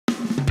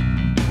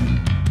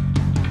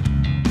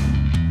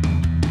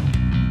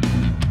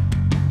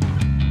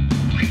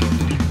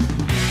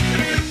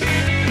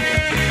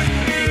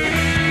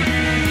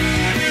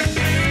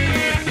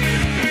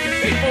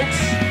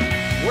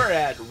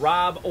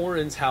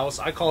Oren's house.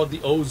 I call it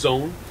the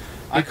O-Zone.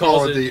 I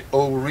call it the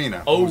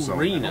O-Arena.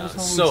 O-Arena.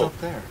 So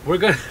we're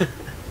gonna.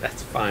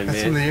 That's fine, man.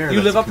 In the air.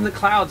 You live up in the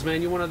clouds,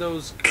 man. You're one of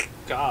those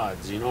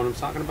gods. You know what I'm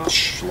talking about?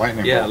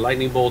 Lightning. Yeah, bolt.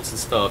 lightning bolts and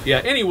stuff. Yeah.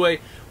 Anyway,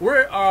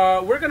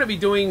 we're gonna be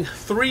doing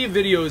 3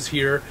 videos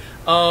here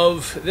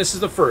of, this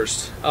is the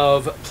first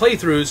of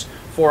playthroughs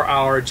for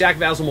our Jack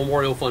Vassal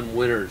Memorial Fund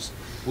winners.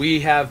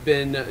 We have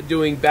been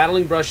doing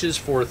battling brushes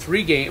for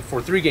 3 games.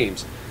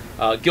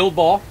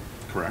 Guildball.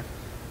 Correct.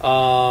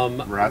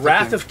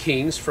 Wrath of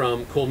Kings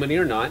from Cool Mini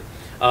or Not.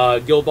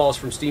 Guildball is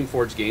from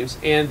SteamForged Games,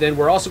 and then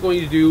we're also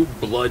going to do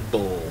Blood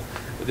Bowl.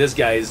 This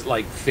guy's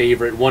like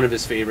one of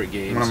his favorite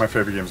games. One of my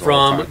favorite games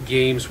from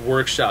Games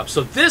Workshop.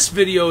 So this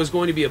video is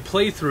going to be a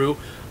playthrough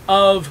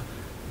of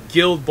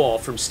Guildball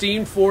from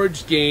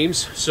SteamForged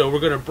Games. So we're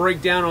going to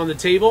break down on the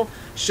table,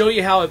 show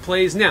you how it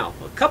plays. Now,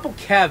 a couple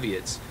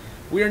caveats.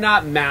 We are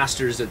not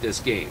masters at this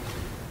game.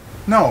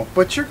 No,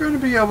 but you're going to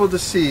be able to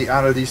see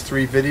out of these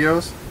 3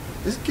 videos,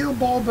 is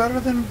Guildball better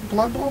than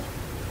Blood Bowl?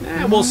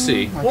 We'll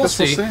see. We'll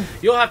see. We'll see.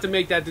 You'll have to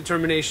make that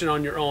determination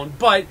on your own.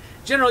 But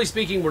generally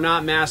speaking, we're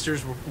not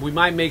masters. We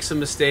might make some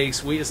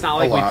mistakes. It's not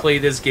like we play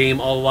this game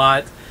a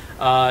lot.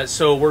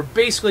 So we're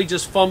basically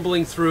just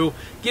fumbling through,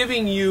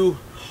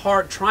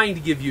 trying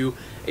to give you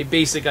a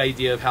basic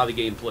idea of how the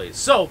game plays.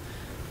 So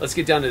let's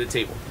get down to the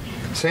table.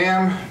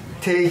 Sam,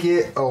 take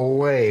it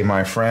away,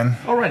 my friend.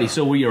 Alrighty,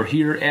 so we are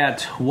here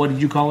at, what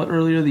did you call it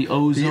earlier? The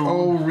O-Zone? The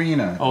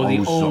O-Arena. Oh,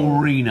 the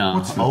O-Arena.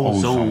 What's the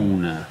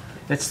O-Zone?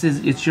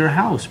 It's your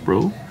house,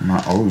 bro.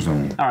 My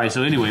O-Zone. Alright,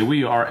 so anyway,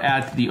 we are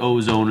at the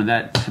O-Zone, and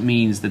that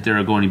means that there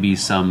are going to be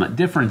some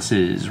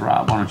differences.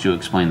 Rob, why don't you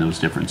explain those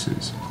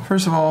differences?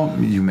 First of all,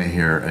 you may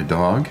hear a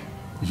dog.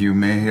 You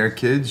may hear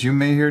kids. You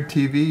may hear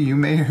TV. You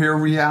may hear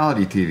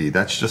reality TV.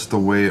 That's just the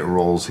way it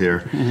rolls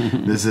here.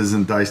 This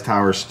isn't Dice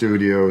Tower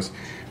Studios.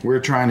 We're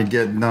trying to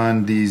get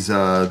done these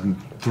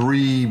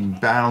 3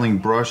 battling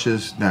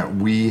brushes that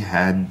we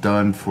had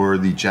done for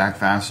the Jack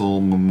Vassal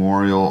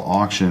Memorial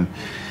Auction.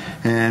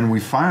 And we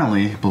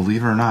finally,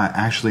 believe it or not,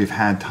 actually have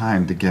had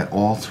time to get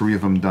all 3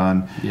 of them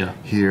done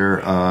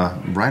here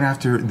right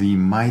after the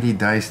Mighty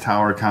Dice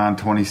Tower Con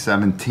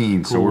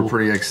 2017. Cool. So we're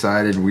pretty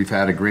excited. We've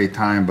had a great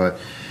time, but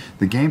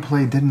the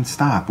gameplay didn't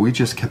stop. We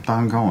just kept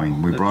on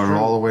going. We brought it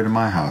all the way to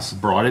my house.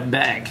 Brought it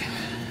back.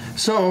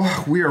 So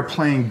we are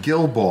playing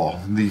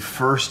Guildball, the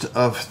first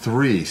of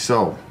 3.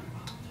 So,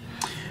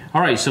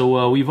 all right.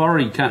 So we've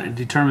already kind of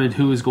determined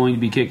who is going to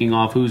be kicking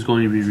off, who's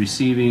going to be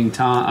receiving.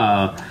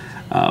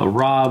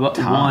 Rob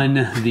won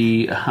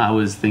the. I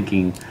was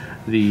thinking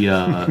the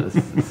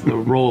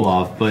roll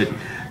off, but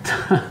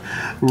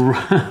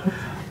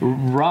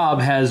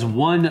Rob has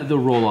won the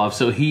roll off,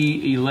 so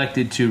he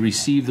elected to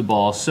receive the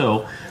ball.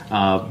 So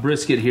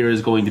Brisket here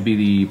is going to be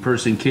the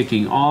person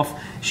kicking off.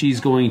 She's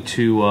going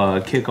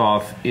to kick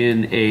off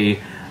in a.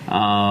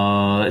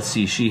 Let's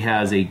see. She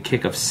has a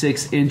kick of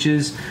 6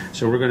 inches,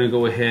 so we're going to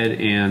go ahead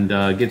and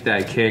get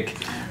that kick.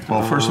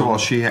 Well, first of all,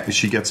 she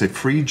gets a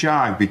free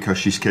jog because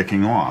she's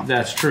kicking off.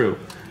 That's true.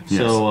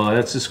 Yes. So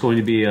that's just going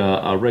to be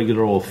a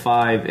regular old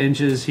 5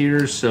 inches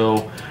here.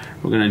 So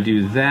we're going to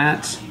do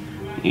that,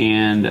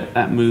 and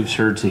that moves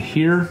her to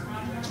here.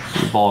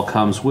 The ball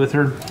comes with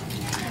her,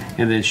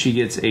 and then she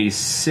gets a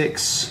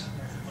 6-inch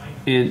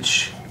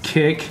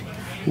kick,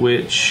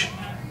 which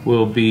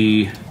will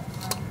be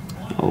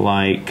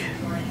like.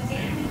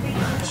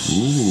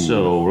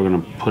 So we're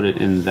going to put it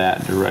in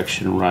that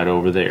direction right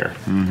over there.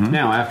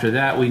 Now after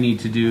that we need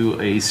to do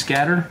a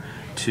scatter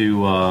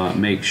to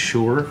make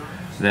sure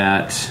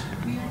that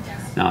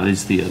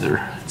it's the other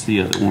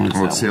one.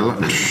 Oh, it's the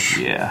other?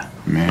 Yeah.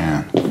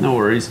 Man. No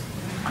worries.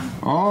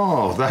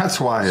 Oh, that's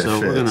why it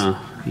fits. We're gonna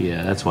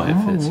that's why it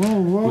fits.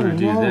 Whoa, we're gonna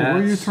do that. Where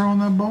are you throwing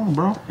that ball,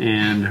 bro?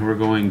 And we're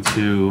going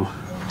to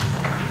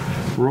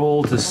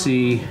roll to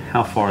see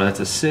how far. That's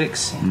a 6.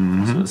 So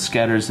it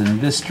scatters in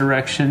this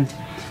direction.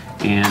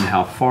 And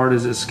how far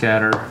does it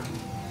scatter?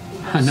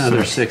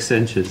 Another 6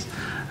 inches.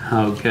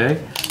 Okay,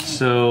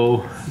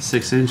 so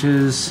 6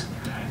 inches,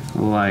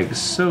 like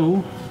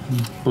so.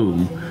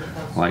 Boom,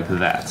 like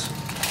that.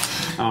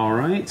 All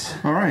right.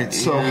 All right.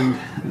 So and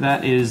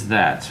that is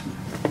that.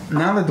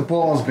 Now that the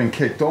ball has been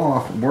kicked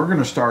off, we're going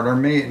to start our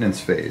maintenance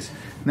phase.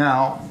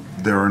 Now,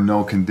 there are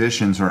no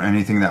conditions or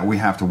anything that we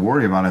have to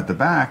worry about at the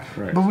back,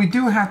 but we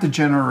do have to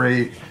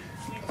generate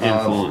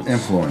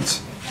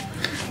influence.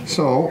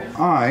 So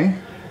I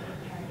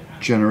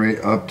generate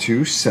up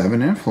to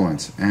 7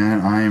 influence,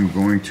 and I am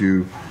going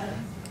to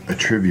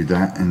attribute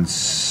that in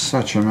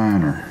such a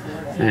manner.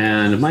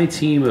 And my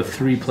team of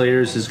 3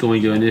 players is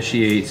going to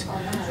initiate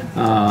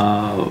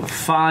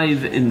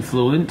 5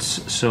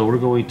 influence, so we're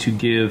going to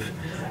give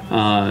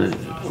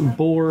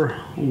Boar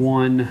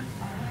 1,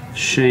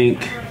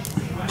 Shank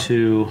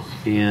 2,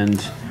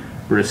 and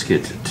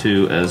Brisket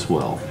 2 as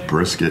well.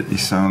 Brisket, he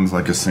sounds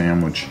like a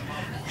sandwich.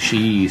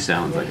 She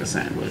sounds like a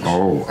sandwich.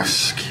 Oh,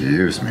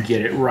 excuse me.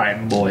 Get it right,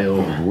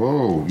 boyo.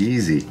 Whoa,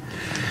 easy.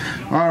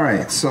 All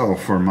right, so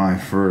for my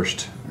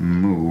first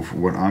move,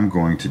 what I'm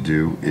going to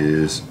do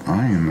is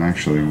I am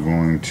actually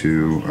going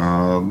to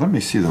let me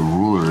see the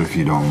ruler if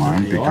you don't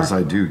mind, because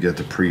I do get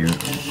the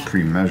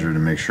pre-measure to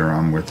make sure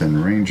I'm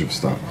within range of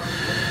stuff.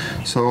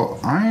 So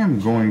I am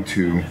going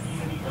to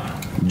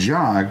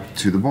jog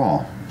to the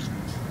ball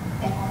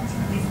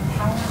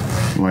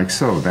like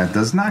so. That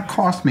does not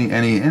cost me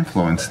any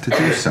influence to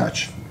do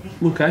such.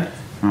 Okay.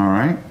 All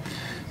right.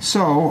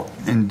 So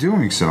in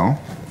doing so,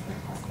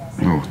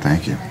 oh,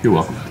 thank you. You're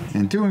welcome.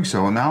 In doing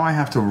so, now I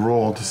have to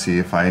roll to see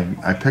if I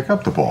pick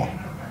up the ball.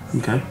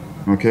 Okay.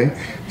 Okay,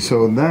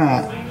 so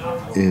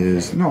that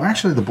is, no,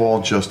 actually the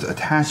ball just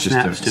attaches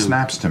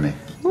snaps to me.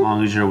 As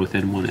long as you're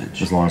within 1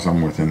 inch. As long as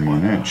I'm within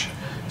 1 inch.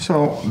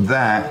 So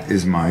that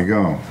is my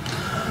go.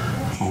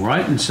 All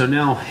right, and so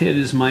now it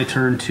is my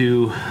turn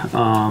to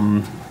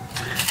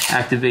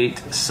activate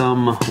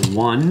sum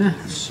 1.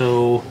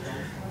 So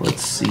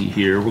let's see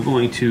here. We're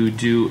going to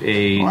do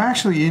a... Well,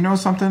 actually, you know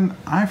something?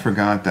 I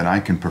forgot that I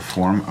can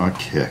perform a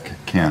kick,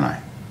 can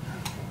I?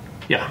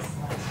 Yeah.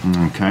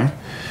 Okay.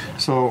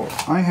 So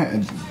I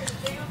had...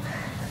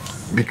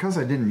 Because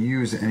I didn't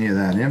use any of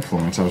that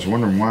influence, I was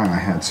wondering why I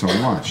had so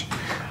much.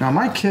 Now,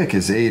 my kick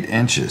is 8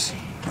 inches,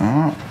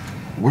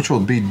 which will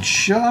be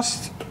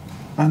just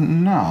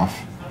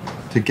enough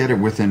to get it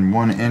within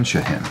 1 inch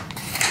of him.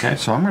 Okay.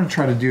 So I'm going to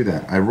try to do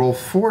that. I roll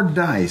 4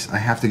 dice. I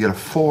have to get a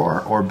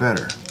 4 or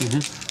better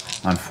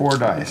on 4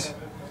 dice.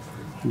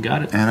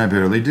 Got it. And I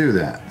barely do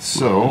that.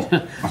 So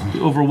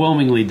you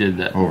overwhelmingly did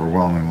that.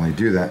 Overwhelmingly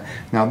do that.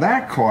 Now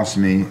that cost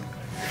me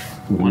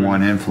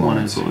one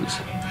influence.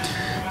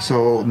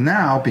 So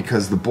now,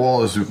 because the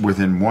ball is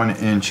within 1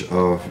 inch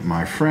of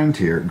my friend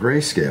here,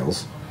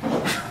 Grayscales,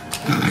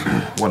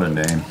 what a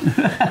name.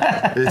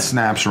 It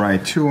snaps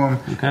right to him.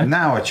 Okay.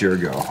 Now it's your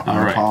go.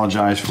 I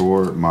apologize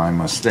for my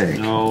mistake.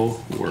 No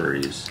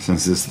worries.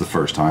 Since this is the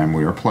first time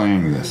we are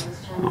playing this.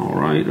 All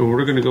right, well,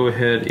 we're going to go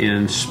ahead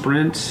and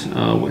sprint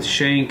with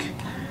Shank.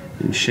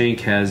 And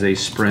Shank has a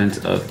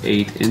sprint of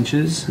 8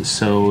 inches,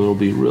 so it'll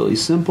be really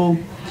simple.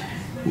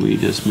 We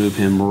just move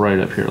him right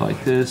up here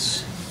like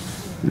this,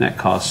 and that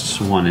costs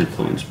 1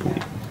 influence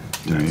point.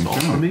 That's all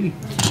for me.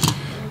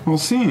 Well,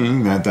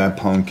 seeing that that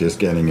punk is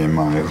getting in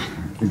my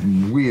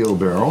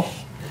wheelbarrow,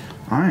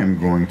 I am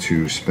going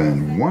to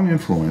spend 1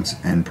 influence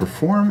and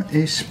perform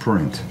a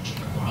sprint.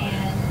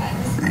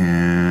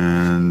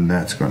 And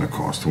that's going to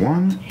cost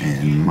 1.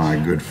 And my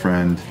good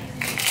friend,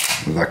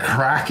 the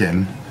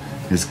Kraken,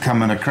 is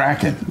coming a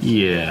cracking.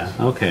 Yeah,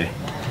 okay.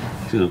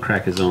 He's going to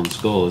crack his own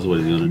skull is what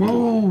he's going to do.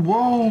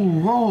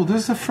 Whoa.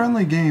 This is a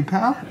friendly game,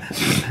 pal.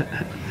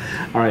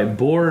 All right,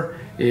 Boar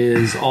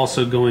is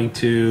also going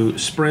to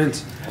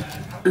sprint.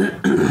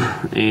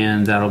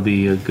 And that'll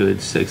be a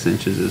good 6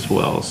 inches as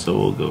well, so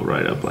we'll go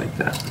right up like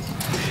that.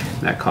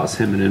 That costs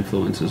him an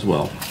influence as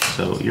well.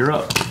 So you're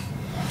up.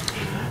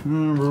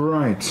 All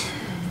right.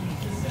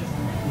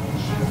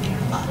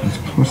 It's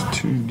plus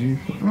 2 deep.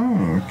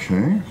 Oh,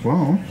 okay.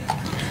 Well,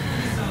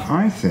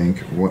 I think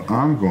what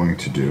I'm going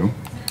to do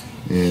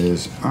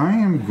is I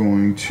am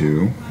going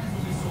to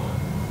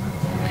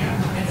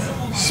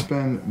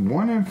spend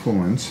 1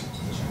 influence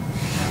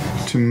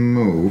to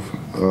move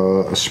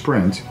a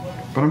sprint.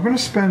 But I'm going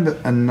to spend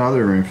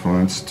another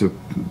influence to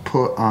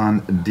put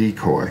on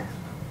Decoy.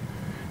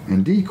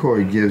 And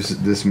Decoy gives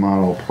this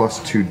model plus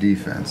 2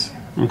 defense.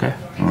 Okay.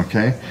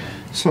 Okay?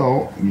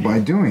 So, by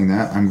doing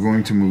that, I'm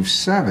going to move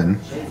 7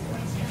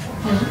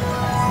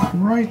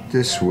 right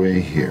this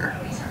way here.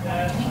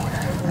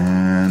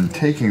 And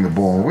taking the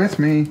ball with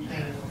me,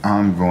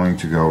 I'm going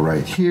to go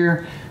right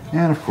here.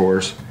 And, of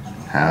course,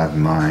 have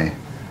my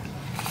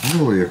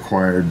newly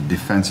acquired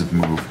defensive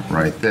move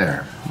right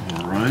there.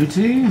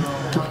 Alrighty.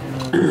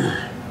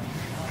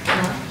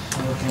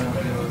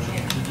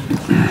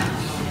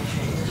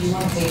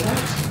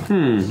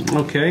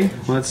 Okay,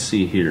 let's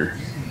see here.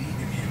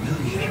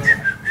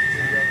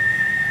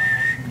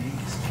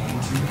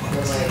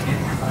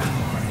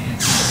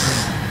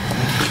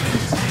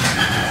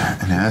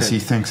 And as he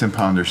thinks and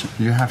ponders,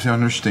 you have to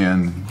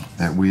understand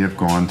that we have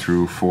gone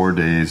through 4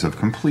 days of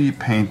complete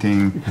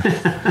painting.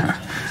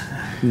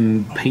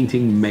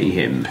 Painting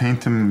mayhem.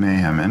 Painting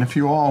mayhem. And if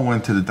you all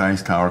went to the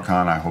Dice Tower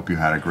Con, I hope you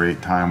had a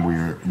great time. We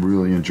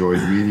really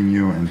enjoyed meeting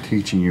you and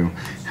teaching you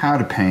how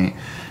to paint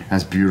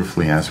as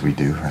beautifully as we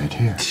do right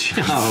here.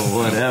 Oh,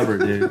 whatever,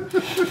 dude.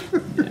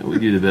 Yeah, we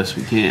do the best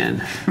we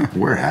can.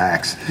 We're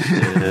hacks.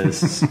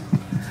 Yes.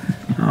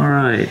 All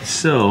right,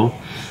 so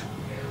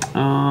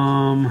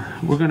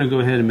we're going to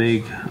go ahead and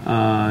make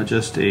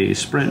just a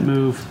sprint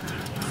move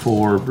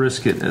for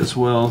Brisket as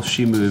well.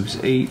 She moves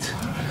 8.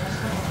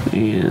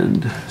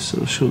 And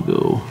so she'll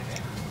go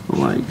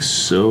like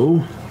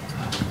so.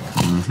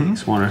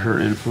 Takes 1 of her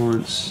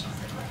influence.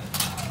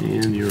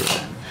 And you're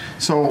up.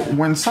 So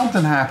when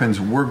something happens,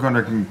 we're going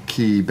to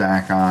key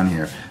back on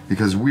here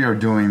because we are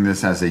doing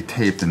this as a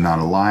taped and not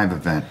a live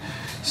event.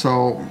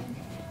 So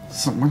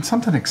when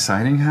something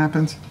exciting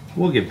happens,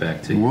 we'll get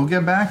back to you. We'll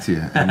get back to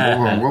you.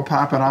 And we'll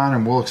pop it on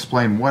and we'll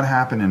explain what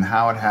happened and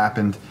how it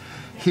happened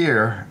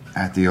here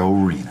at the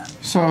arena.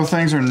 So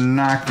things are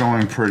not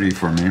going pretty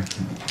for me.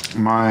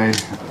 My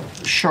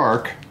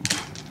shark,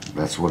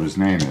 that's what his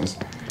name is,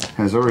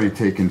 has already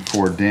taken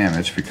 4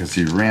 damage because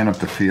he ran up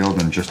the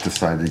field and just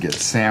decided to get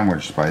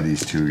sandwiched by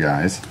these 2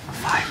 guys.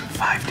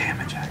 5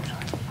 damage, actually.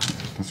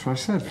 That's what I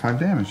said, 5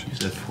 damage. You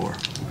said 4.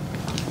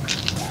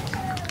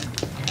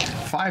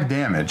 5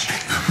 damage.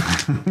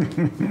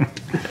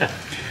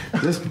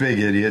 This big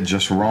idiot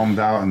just roamed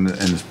out and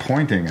is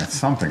pointing at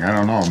something. I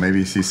don't know. Maybe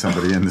he sees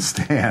somebody in the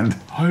stand.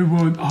 I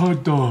want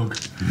hot dog.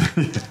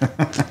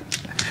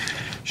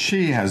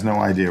 She has no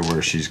idea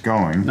where she's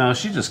going. No,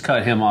 she just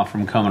cut him off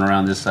from coming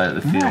around this side of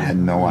the field. I had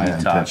no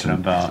idea. Talking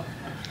about.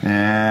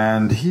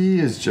 And he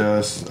is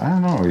just, I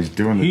don't know, he's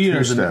doing the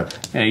 2-step.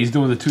 Yeah, he's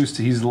doing the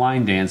 2-step. He's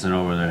line dancing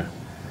over there.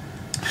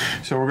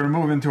 So we're going to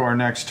move into our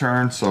next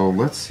turn. So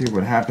let's see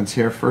what happens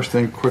here. First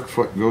thing, Quick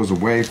Foot goes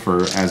away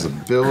as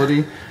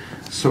ability.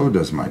 So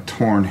does my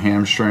torn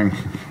hamstring.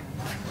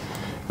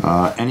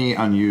 Any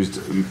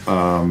unused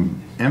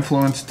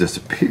influence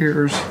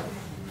disappears.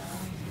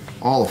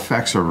 All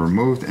effects are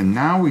removed, and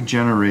now we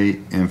generate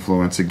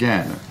influence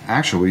again.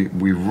 Actually,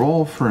 we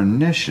roll for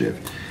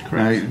initiative.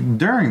 Now,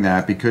 during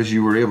that, because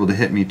you were able to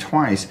hit me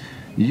twice,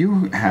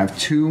 you have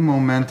 2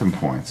 momentum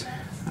points.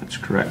 That's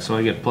correct. So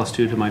I get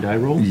 +2 to my die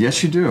roll?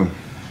 Yes, you do.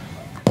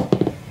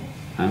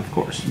 And of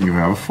course. You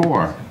have a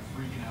 4.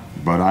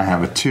 But I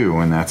have a 2,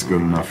 and that's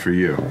good enough for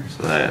you.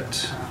 So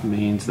that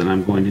means that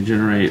I'm going to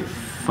generate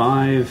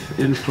 5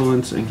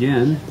 influence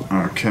again.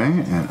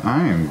 Okay, and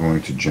I am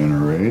going to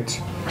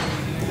generate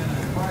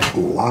a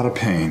lot of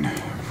pain.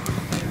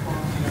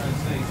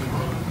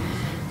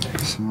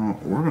 So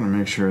we're going to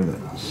make sure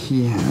that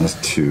he has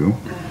 2.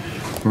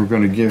 We're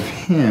going to give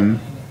him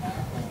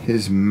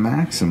his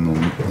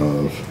maximum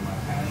of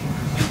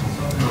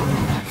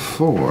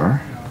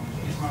 4.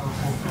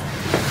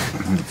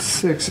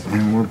 6,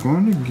 and we're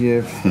going to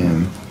give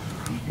him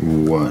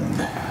 1.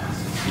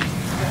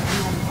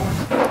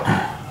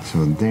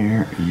 So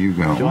there you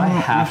go. Do I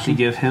have to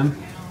give him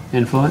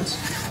influence?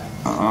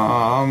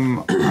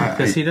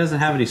 Because he doesn't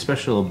have any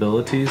special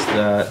abilities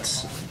that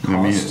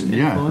cost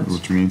influence.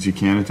 Which means he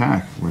can't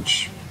attack.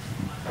 Which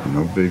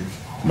no big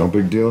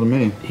deal to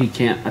me. He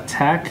can't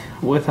attack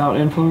without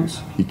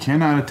influence. He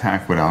cannot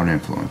attack without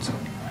influence.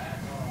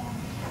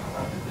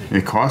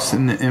 It costs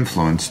an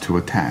influence to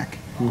attack.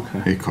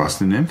 Okay. It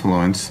costs an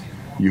influence.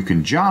 You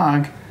can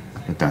jog,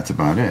 but that's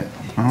about it.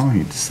 Oh,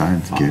 he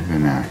decided to give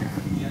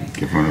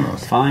one of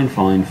those. Fine.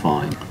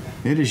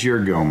 It is your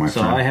go, my friend.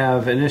 So I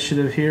have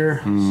initiative here.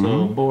 Mm-hmm.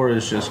 So Boar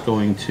is just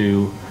going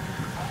to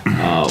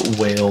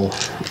wail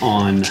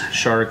on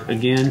Shark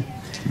again.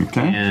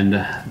 Okay.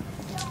 And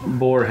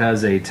Boar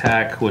has a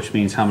attack, which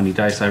means how many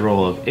dice I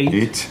roll of 8.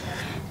 8.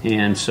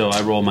 And so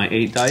I roll my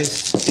 8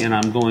 dice, and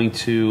I'm going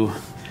to...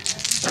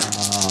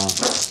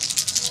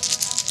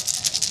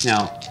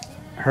 now,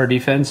 her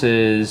defense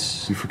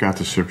is... You forgot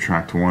to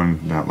subtract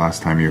 1 that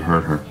last time you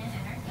hurt her.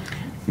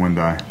 1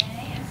 die.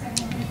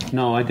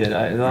 No, I did.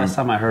 The last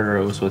time I heard her,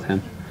 it was with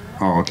him.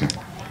 Oh, okay.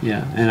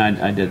 Yeah, and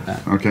I did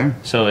that. Okay.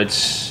 So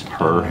it's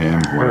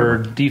him, her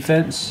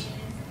defense.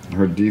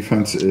 Her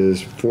defense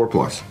is 4+.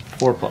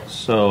 4+.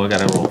 So I got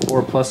to roll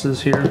 4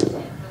 pluses here,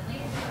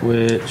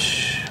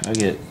 which I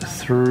get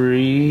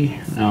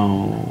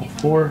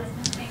 4.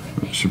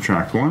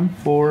 Subtract 1.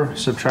 4.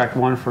 Subtract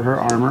 1 for her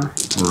armor.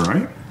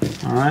 Right.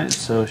 All right.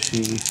 So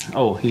she.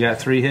 Oh, he got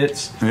 3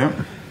 hits. Yep.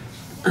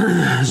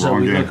 So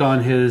we look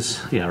on his,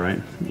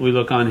 we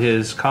look on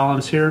his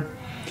columns here,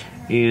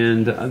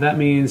 and that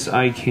means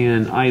I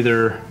can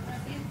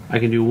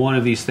do one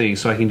of these things.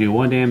 So I can do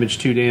 1 damage,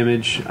 2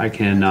 damage, I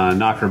can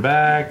knock her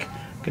back,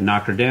 I can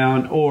knock her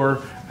down,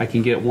 or I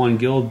can get 1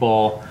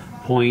 Guildball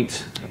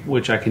point,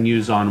 which I can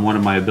use on one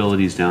of my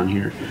abilities down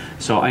here.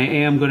 So I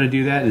am going to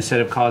do that. Instead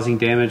of causing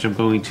damage, I'm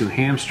going to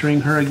hamstring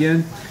her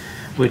again,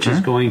 which is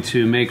going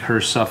to make her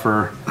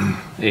suffer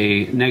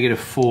a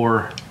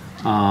 -4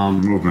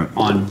 movement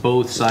on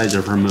both sides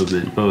of her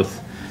movement,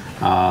 both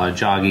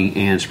jogging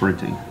and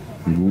sprinting.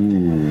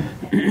 Ooh.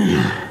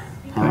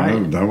 All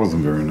right. That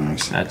wasn't very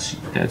nice. That's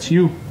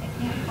you.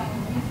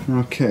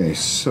 Okay,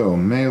 so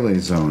melee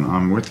zone.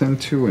 I'm within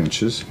 2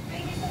 inches.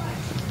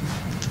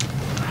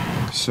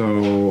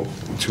 So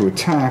to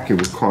attack, it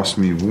would cost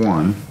me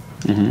 1.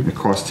 Mm-hmm. It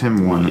cost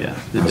him 1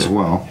 as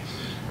well.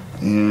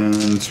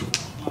 And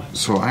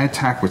so I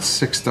attack with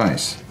 6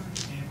 dice.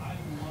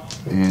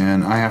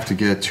 And I have to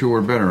get 2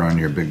 or better on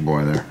your big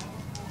boy there.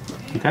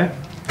 Okay.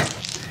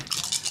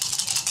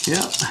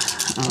 Yeah.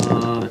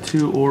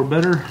 2 or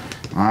better.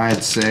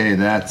 I'd say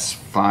that's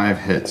 5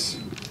 hits.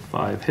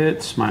 5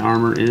 hits. My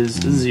armor is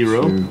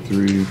 0. 2,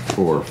 3,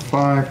 4,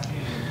 5.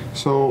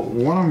 So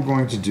what I'm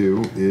going to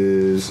do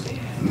is,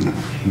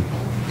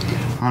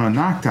 on a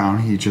knockdown,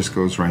 he just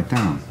goes right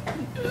down.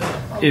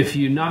 If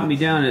you knock me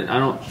down, it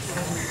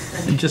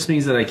just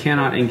means that I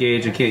cannot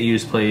engage, I can't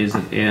use plays,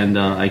 and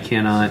I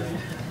cannot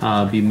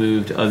be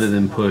moved other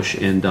than push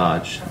and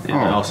dodge. And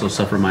I also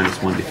suffer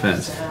 -1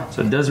 defense.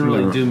 So it doesn't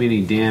really do me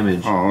any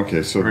damage. Oh,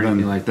 okay. So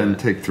then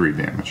take 3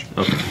 damage.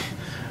 Okay.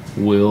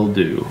 Will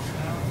do.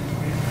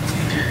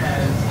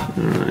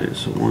 Alright,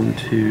 so 1,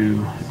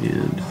 2,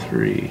 and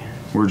 3.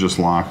 We're just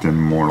locked in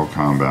Mortal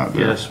Kombat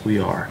there. Yes, we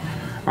are.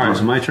 Alright,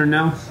 so my turn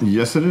now?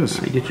 Yes, it is.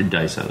 Right, get your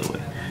dice out of the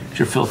way. Get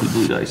your filthy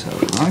blue dice out of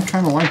the way. I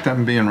kind of like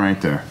them being right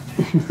there.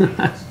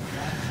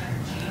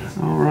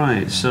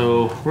 Alright,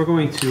 so we're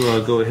going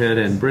to go ahead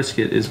and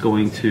Brisket is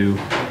going to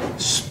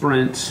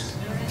sprint.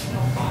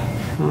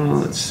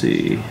 Let's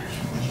see.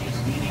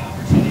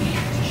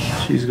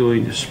 She's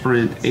going to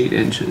sprint 8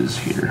 inches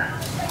here.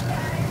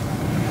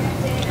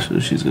 So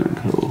she's going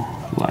to go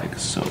like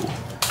so.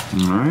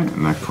 Alright,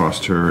 and that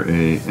cost her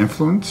a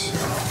influence.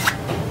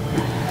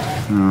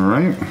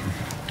 Alright.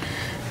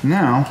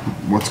 Now,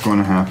 what's going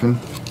to happen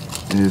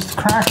is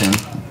the Kraken,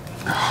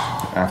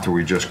 after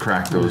we just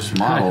cracked those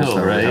models know,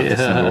 that right? we have to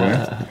send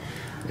away,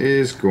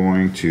 is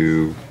going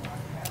to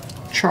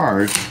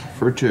charge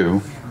for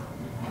 2.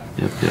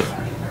 Yep.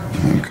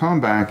 And come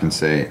back and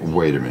say,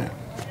 wait a minute.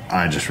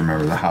 I just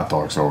remember the hot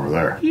dog's over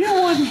there. You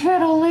wouldn't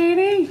hit a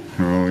lady.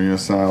 Oh,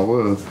 yes, I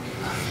would.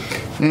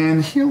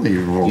 And Healy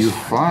rolls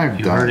 5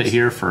 dice. You heard it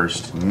here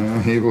first.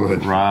 Yeah, he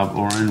would. Rob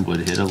Oren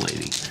would hit a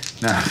lady.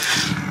 Now,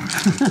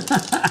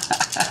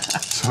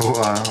 so,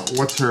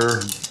 what's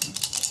her?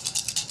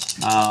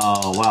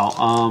 Oh, well,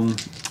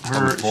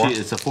 Four?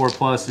 it's a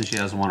 4+ and she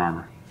has 1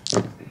 armor.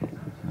 All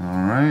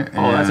right.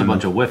 Oh, that's a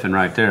bunch of whiffing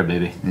right there,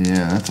 baby.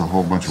 Yeah, that's a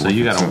whole bunch of. So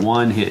you got a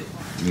 1 hit.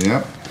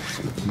 Yep.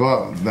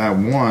 But that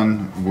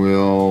 1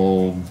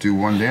 will do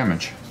 1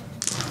 damage.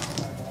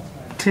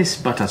 Tis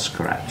but a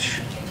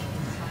scratch.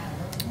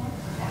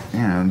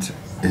 And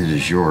it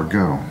is your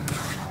go.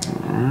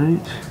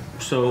 Alright.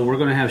 So we're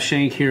going to have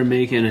Shank here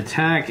make an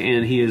attack,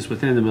 and he is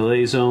within the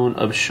melee zone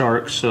of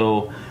Shark,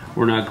 so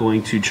we're not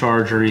going to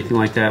charge or anything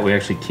like that. We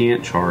actually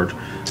can't charge.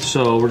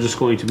 So we're just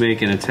going to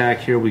make an attack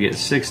here. We get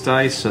 6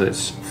 dice, so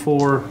that's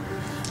 4,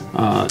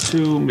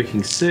 2,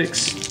 making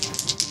 6.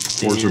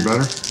 4s are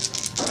better?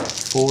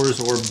 4s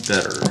or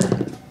better.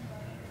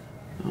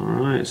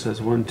 Alright, so that's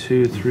 1,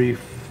 2, 3,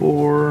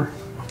 4.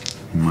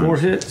 4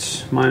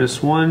 hits,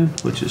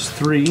 -1, which is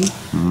 3.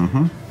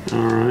 Mm-hmm.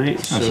 Alright,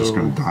 That's so just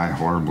going to die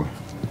horribly.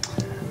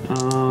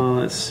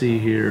 let's see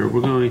here.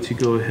 We're going to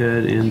go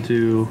ahead and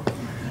do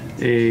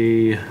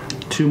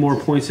 2 more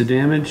points of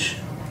damage.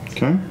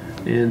 Okay.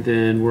 And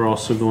then we're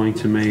also going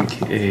to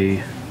make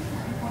a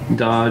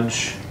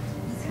dodge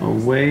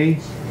away.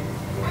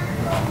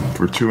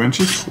 For 2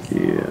 inches?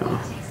 Yeah.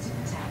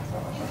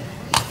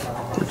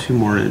 For 2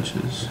 more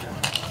inches.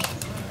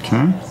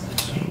 Okay.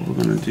 So we're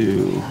going to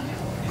do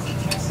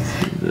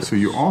this. So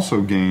you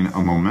also gain a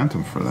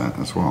momentum for that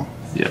as well.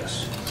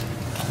 Yes.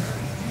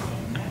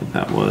 But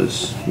that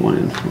was 1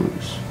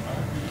 influence.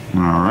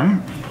 All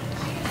right.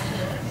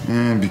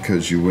 And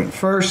because you went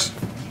first,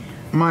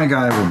 my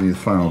guy will be the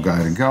final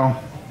guy to go.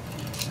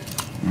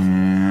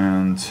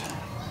 And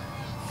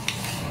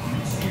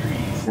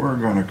we're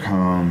going to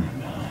come.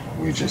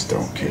 We just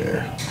don't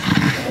care.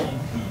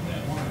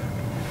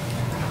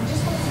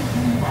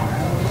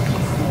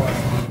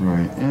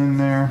 Right in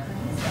there.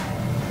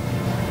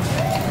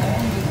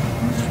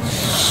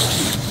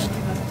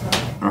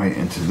 Right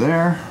into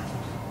there.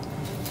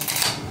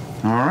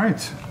 All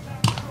right.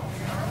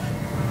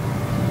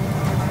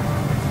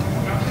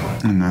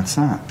 And that's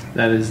that.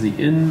 That is the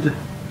end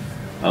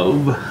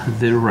of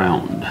the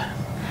round.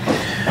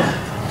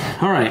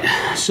 Alright,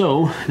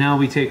 so now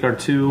we take our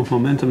 2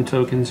 momentum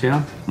tokens,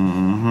 yeah?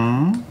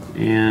 Mm-hmm.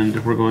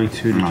 And we're going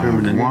to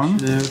determine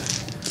initiative. 1.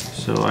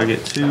 So I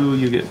get 2,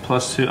 you get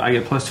 +2. I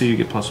get +2, you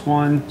get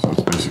 +1. So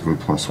it's basically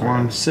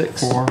 +1.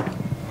 6. 4.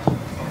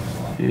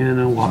 And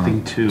a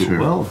whopping 2. 2.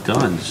 Well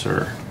done,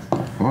 sir.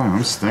 Boy,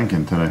 I'm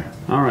stinking today.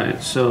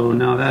 Alright, so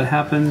now that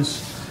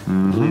happens.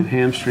 I believe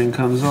hamstring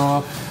comes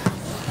off.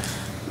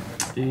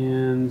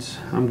 And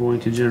I'm going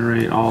to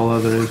generate all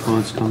other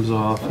influence comes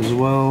off as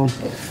well.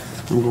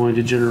 I'm going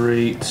to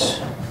generate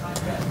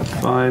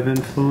 5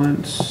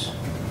 influence,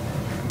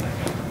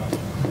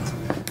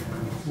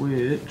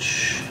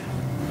 which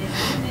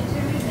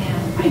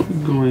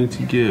I'm going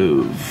to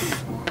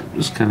give,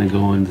 just kind of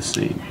going the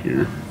same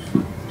here.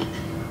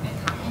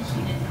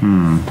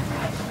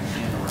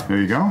 There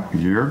you go.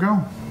 Your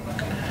go.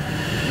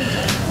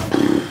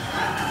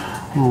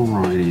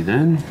 Alrighty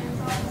then.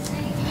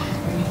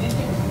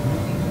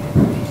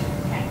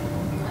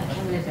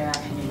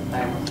 I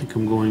think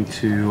I'm going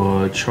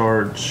to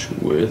charge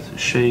with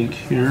Shank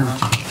here.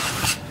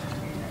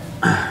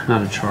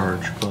 Not a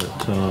charge,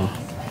 but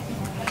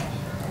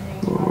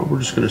we're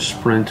just going to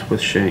sprint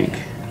with Shank.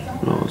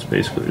 Well, it's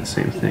basically the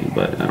same thing,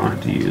 but I don't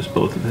have to use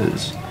both of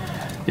his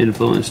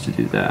influence to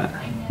do that.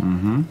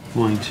 I'm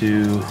going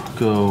to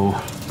go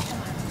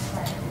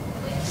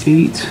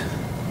 8,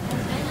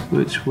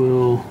 which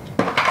will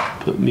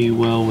put me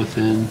well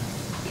within.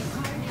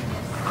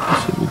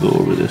 So we'll go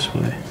over this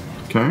way.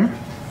 Okay.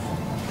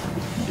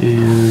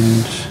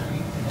 And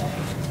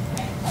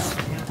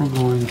we're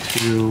going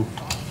to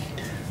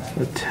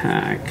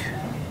attack.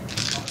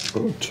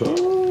 You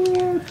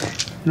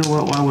know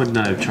what? Why wouldn't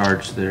I have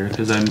charged there?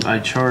 Because I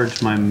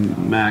charged my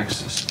max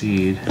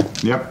speed.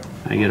 Yep.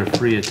 I get a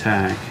free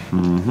attack.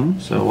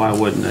 So why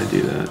wouldn't I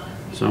do that?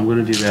 So I'm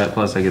going to do that,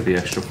 plus I get the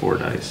extra 4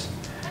 dice.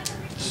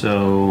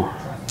 So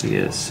I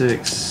get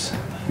 6,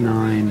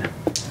 9,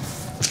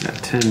 got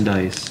 10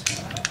 dice.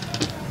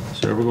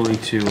 So we're going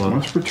to...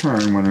 Once per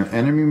turn, when an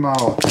enemy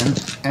model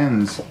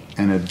ends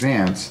an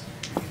advance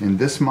in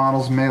this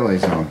model's melee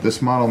zone,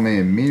 this model may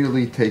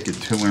immediately take a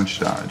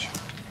 2-inch dodge.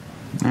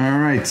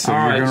 Alright, so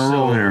we're going to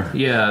roll here.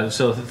 Yeah,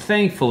 so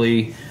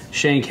thankfully,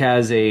 Shank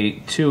has a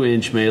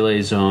 2-inch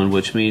melee zone,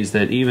 which means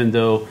that even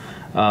though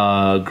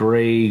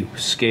Gray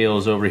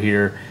Scales over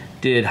here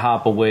did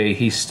hop away,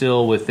 he's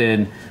still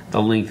within the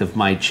length of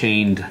my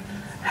chained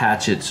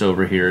hatchets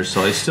over here.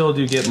 So I still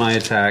do get my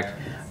attack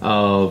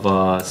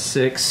of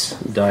 6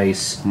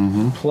 dice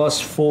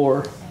plus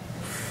 4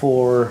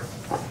 for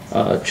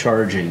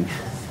charging.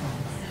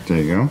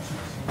 There you go.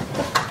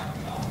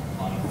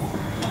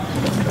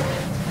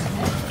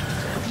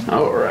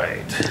 All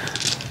right.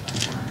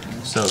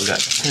 So we've got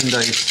 10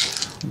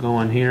 dice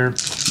going here.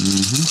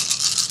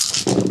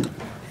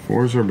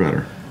 4s are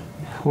better.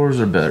 4s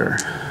are better.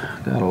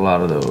 Got a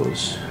lot of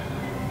those.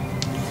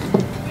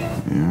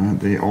 Yeah,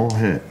 they all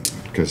hit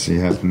because he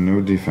has no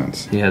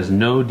defense. He has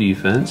no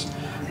defense.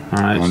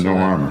 All right. No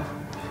armor.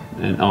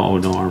 And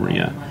no armor.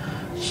 Yeah.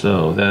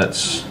 So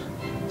that's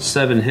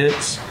 7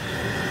 hits.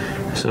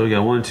 So we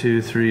got 1,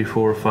 2, 3,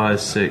 4,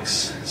 5,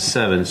 6,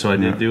 7. So I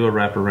did do a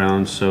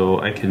wraparound, so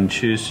I can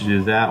choose to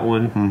do that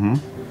one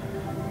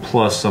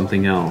plus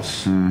something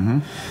else.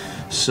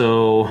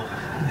 So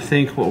I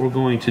think what we're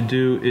going to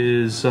do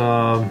is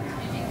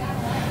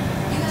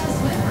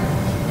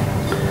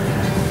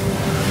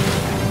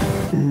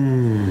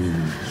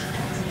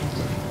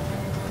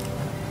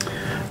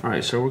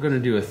Alright, so we're going to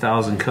do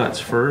 1,000 cuts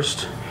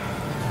first,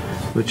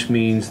 which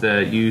means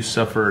that you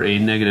suffer a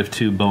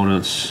 -2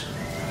 bonus.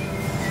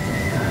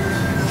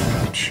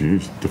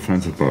 Jeez,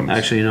 defensive bonus.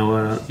 Actually, you know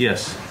what?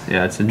 Yes.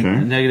 Yeah, it's a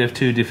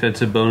 -2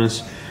 defensive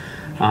bonus.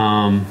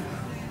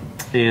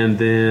 And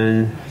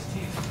then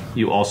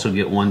you also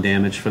get 1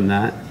 damage from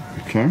that.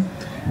 Okay.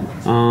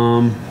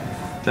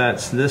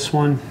 That's this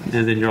one.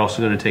 And then you're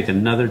also going to take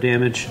another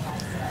damage.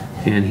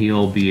 And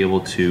he'll be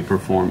able to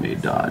perform a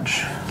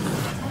dodge.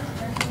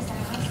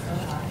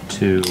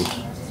 2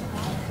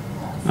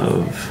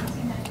 of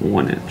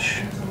 1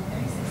 inch.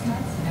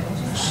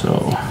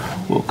 So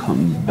we'll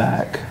come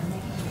back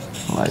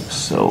like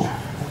so.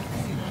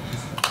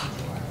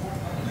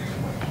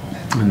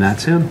 And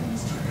that's him.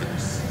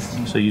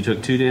 So you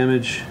took 2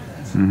 damage.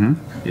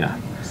 Yeah.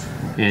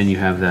 And you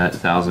have that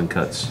 1,000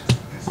 cuts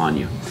on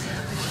you.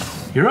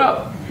 You're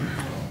up.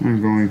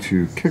 I'm going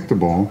to kick the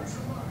ball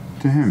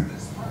to him.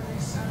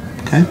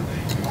 Okay.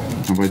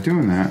 And by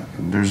doing that,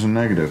 there's a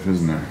negative,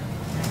 isn't there?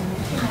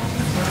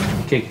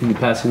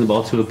 Passing the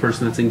ball to a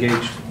person that's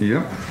engaged?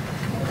 Yep.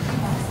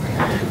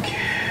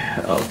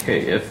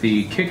 Okay, if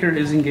the kicker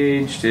is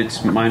engaged,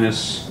 it's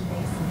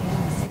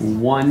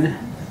 -1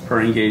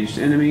 per engaged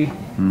enemy.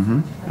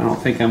 I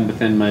don't think I'm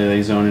within my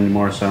zone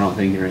anymore, so I don't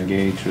think you're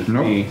engaged with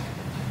me.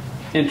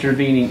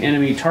 Intervening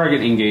enemy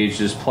target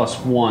engaged is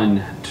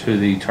 +1 to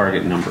the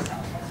target number.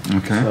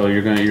 Okay. So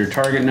your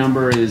target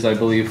number is, I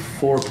believe,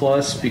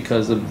 4+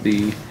 because of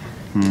the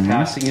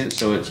passing it,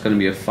 so it's going to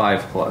be a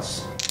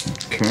 5+.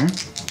 Okay.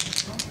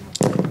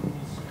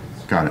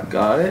 Got it.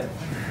 Got it.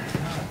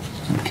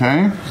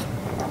 Okay.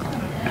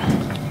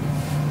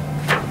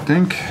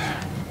 Think.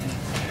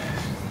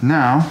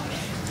 Now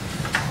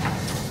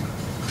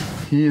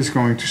he is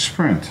going to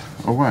sprint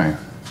away.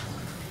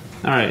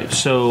 All right,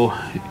 so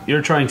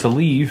you're trying to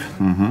leave,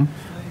 and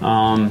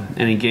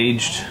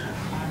engaged.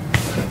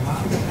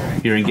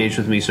 You're engaged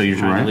with me, so you're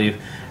trying to leave.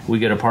 We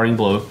get a parting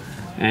blow,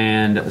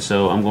 and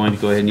so I'm going to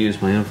go ahead and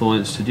use my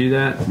influence to do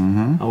that,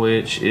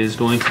 which is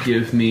going to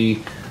give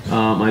me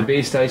my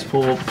base dice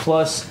pool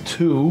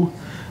 +2.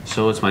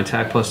 So it's my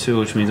attack +2,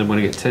 which means I'm going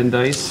to get 10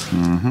 dice.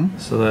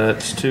 So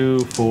that's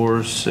 2,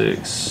 4,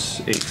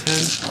 6, 8,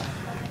 10.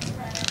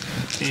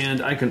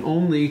 And I can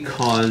only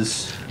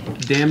cause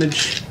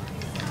damage,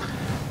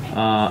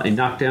 a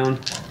knockdown,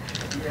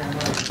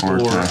 or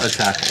a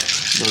tackle.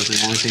 Those are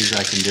the only things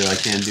I can do. I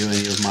can't do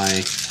any of my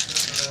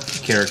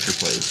character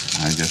plays.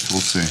 I guess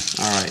we'll see.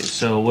 All right.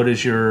 So what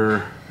is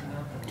your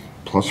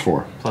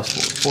 +4?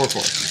 +4.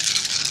 4+.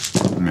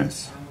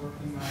 Miss.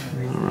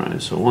 All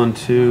right. So 1,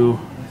 2,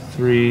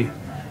 3,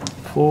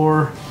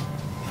 4,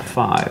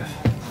 5.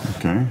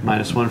 Okay.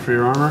 -1 for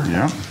your armor.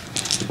 Yeah.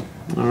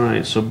 All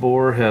right. So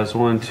Boar has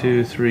 1,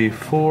 2, 3,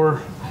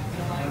 4.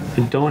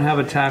 I don't have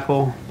a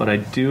tackle, but I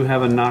do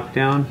have a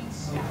knockdown.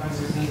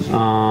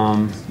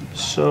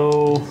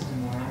 So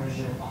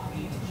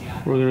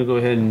we're going to go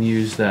ahead and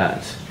use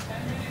that.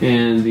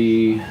 And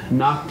the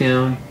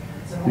knockdown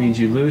means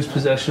you lose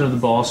possession of the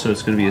ball, so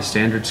it's going to be a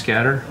standard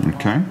scatter.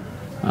 Okay.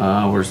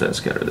 Where's that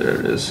scatter? There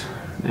it is.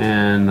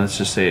 And let's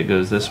just say it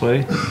goes this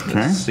way. Okay.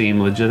 That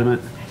seem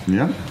legitimate.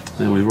 Yep.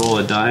 Then we roll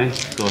a die.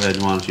 Go ahead,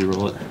 why don't you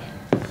roll it?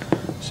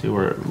 See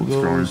where it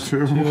goes.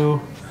 Going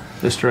 2.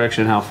 This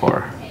direction, how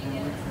far?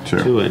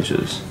 2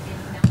 inches.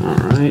 All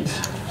right.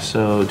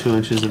 So 2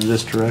 inches in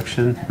this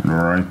direction.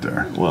 Right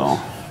there. Well,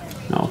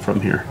 no,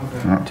 from here.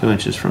 2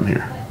 inches from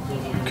here.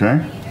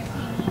 Okay.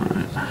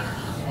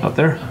 Up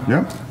there?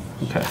 Yep.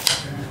 Okay.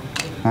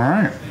 All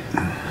right.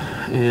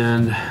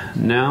 And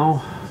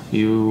now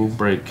you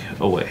break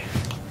away.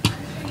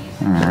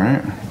 All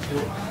right.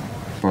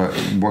 But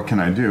what can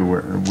I do?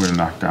 We're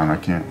knocked down. I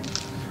can't.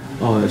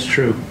 Oh, that's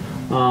true.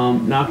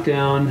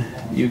 Knockdown,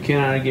 you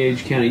cannot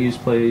engage, cannot use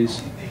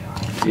plays,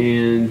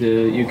 and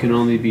you can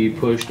only be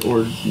pushed,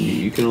 or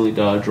you can only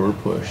dodge or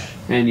push,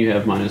 and you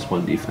have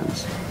 -1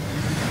 defense.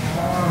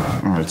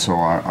 All right, so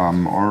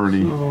I'm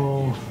already.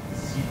 So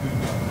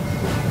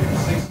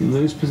you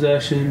lose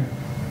possession.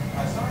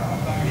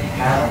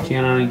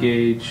 Cannot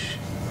engage.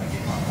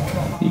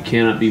 You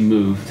cannot be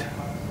moved,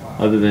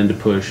 other than to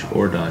push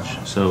or dodge.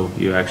 So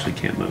you actually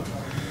can't move.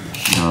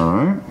 All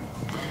right.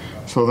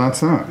 So that's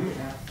that.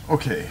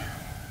 Okay.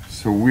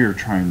 So we're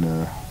trying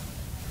to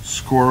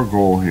score a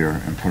goal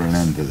here and put an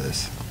end to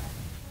this.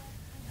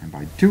 And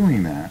by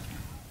doing that,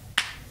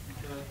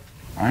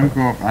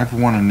 I've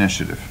won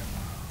initiative.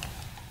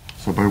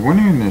 So by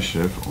winning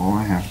initiative, all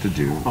I have to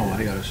do. Oh,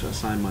 I gotta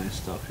assign my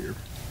stuff here.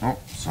 Oh,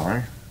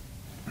 sorry.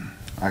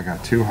 I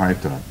got too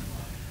hyped up.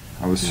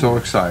 I was so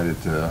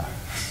excited to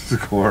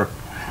score,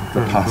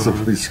 to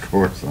possibly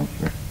score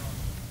something.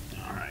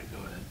 All right, go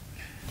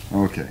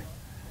ahead. Okay.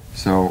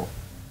 So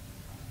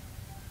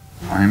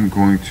I'm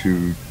going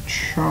to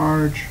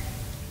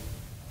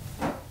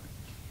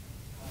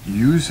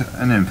use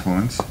an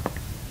influence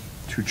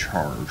to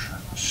charge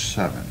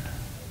 7.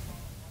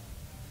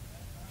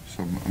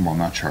 So, well,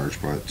 not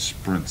charge, but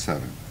sprint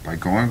 7. By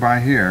going by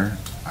here,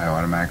 I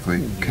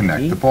automatically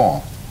connect the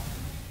ball.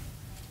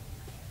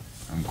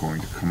 I'm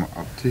going to come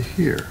up to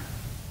here.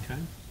 Okay.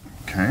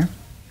 Okay?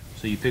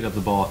 So you pick up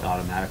the ball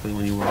automatically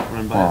when you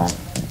run by Well, it?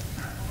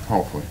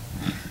 hopefully.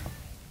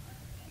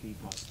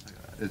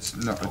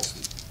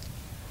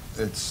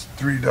 It's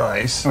 3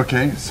 dice.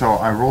 Okay, so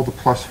I rolled a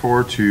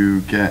 +4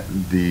 to get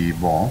the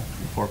ball.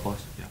 4+,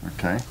 yeah.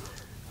 Okay.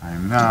 I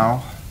am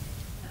now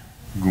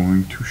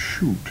going to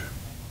shoot.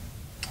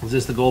 Is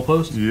this the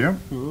goalpost? Yep.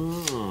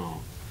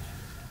 Oh.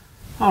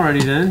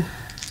 Alrighty then.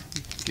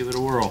 Give it a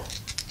whirl.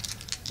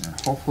 And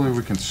hopefully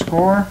we can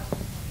score.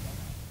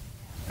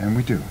 And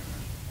we do.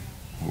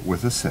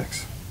 With a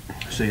 6.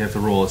 So you have to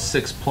roll a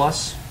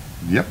 6+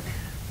 Yep.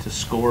 to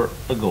score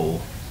a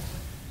goal.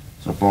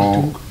 The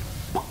ball,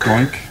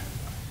 boink,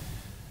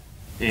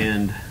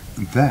 And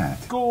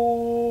that.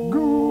 goal.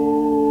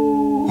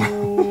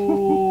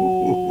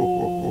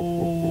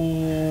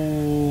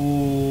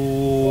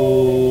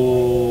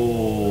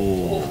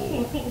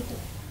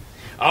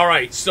 All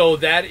right, so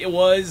that it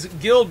was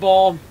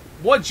Guildball.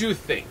 What'd you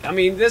think? I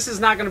mean, this is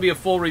not going to be a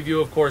full review,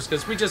 of course,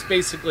 because we just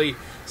basically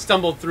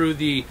stumbled through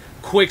the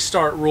quick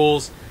start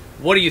rules.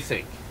 What do you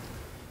think?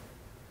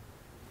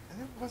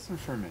 It wasn't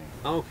for me.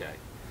 Okay.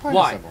 Plain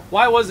Why? simple.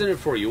 Why wasn't it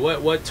for you?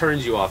 What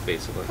turns you off,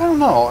 basically? I don't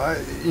know.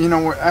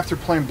 After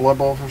playing Blood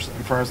Bowl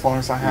for as long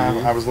as I have,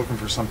 I was looking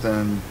for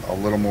something a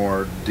little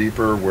more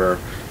deeper where,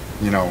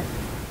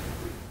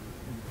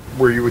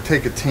 where you would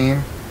take a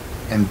team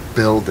and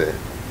build it.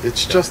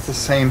 It's just the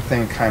same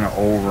thing kind of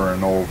over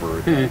and over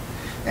again.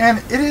 And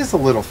it is a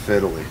little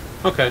fiddly.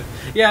 Okay.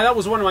 Yeah, that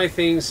was one of my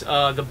things.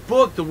 The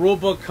rule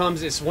book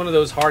comes, it's one of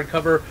those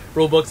hardcover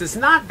rule books. It's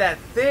not that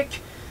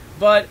thick,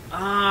 but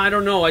I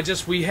don't know.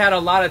 We had a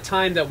lot of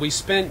time that we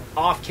spent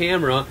off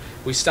camera.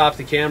 We stopped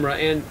the camera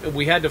and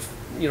we had to,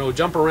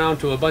 jump around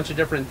to a bunch of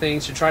different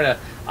things to try to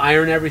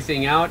iron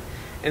everything out.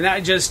 And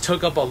that just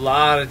took up a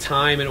lot of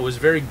time, and it was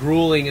very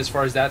grueling as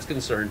far as that's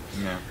concerned.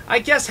 Yeah. I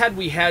guess had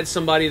we had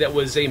somebody that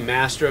was a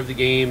master of the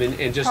game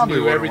and just Probably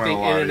knew everything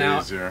in and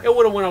out, it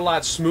would have went a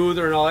lot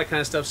smoother and all that kind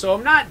of stuff. So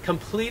I'm not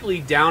completely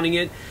downing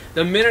it.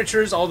 The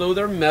miniatures, although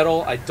they're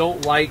metal, I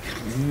don't like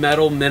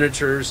metal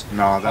miniatures.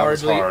 No, that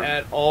was hard.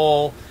 At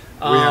all.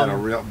 We had a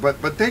real,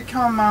 but they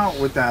come out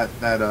with that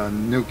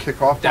new kickoff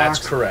box. That's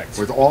correct.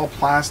 With all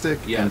plastic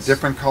Yes. and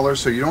different colors,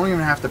 so you don't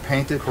even have to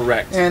paint it.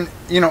 Correct. And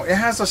it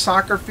has a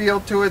soccer feel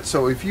to it.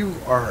 So if you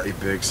are a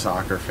big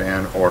soccer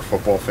fan or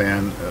football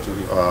fan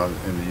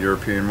in the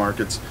European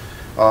markets,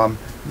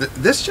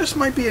 this just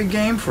might be a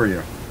game for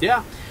you.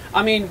 Yeah.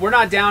 I mean, we're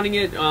not downing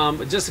it.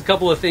 Just a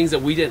couple of things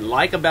that we didn't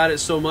like about it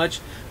so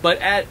much, but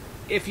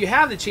if you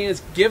have the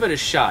chance, give it a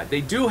shot. They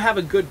do have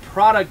a good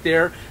product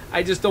there.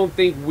 I just don't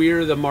think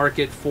we're the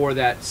market for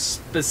that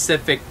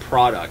specific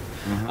product.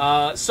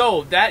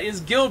 So that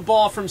is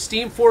Guildball from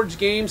SteamForged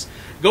Games.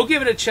 Go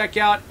give it a check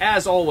out.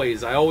 As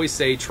always, I always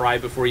say try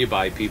before you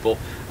buy, people.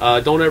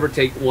 Don't ever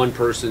take one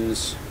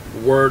person's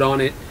word on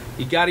it.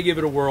 You got to give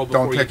it a whirl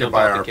before you jump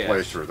out the cash. Don't take it by our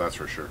playthrough, that's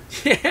for sure.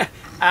 Yeah,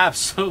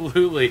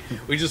 absolutely.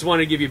 We just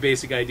want to give you a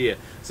basic idea.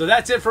 So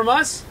that's it from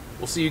us.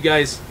 We'll see you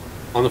guys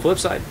on the flip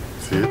side.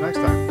 See you next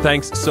time.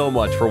 Thanks so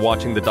much for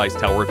watching the Dice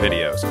Tower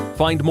videos.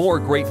 Find more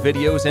great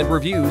videos and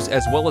reviews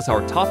as well as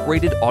our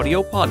top-rated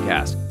audio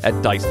podcast at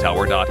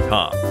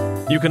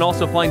Dicetower.com. You can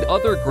also find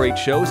other great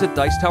shows at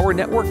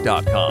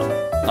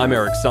Dicetowernetwork.com. I'm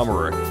Eric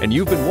Summerer, and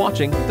you've been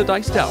watching The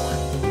Dice Tower.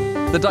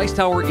 The Dice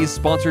Tower is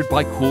sponsored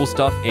by Cool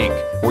Stuff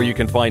Inc., where you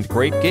can find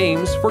great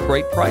games for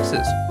great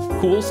prices.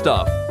 Cool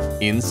stuff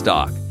in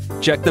stock.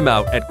 Check them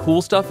out at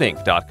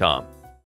CoolStuffInc.com.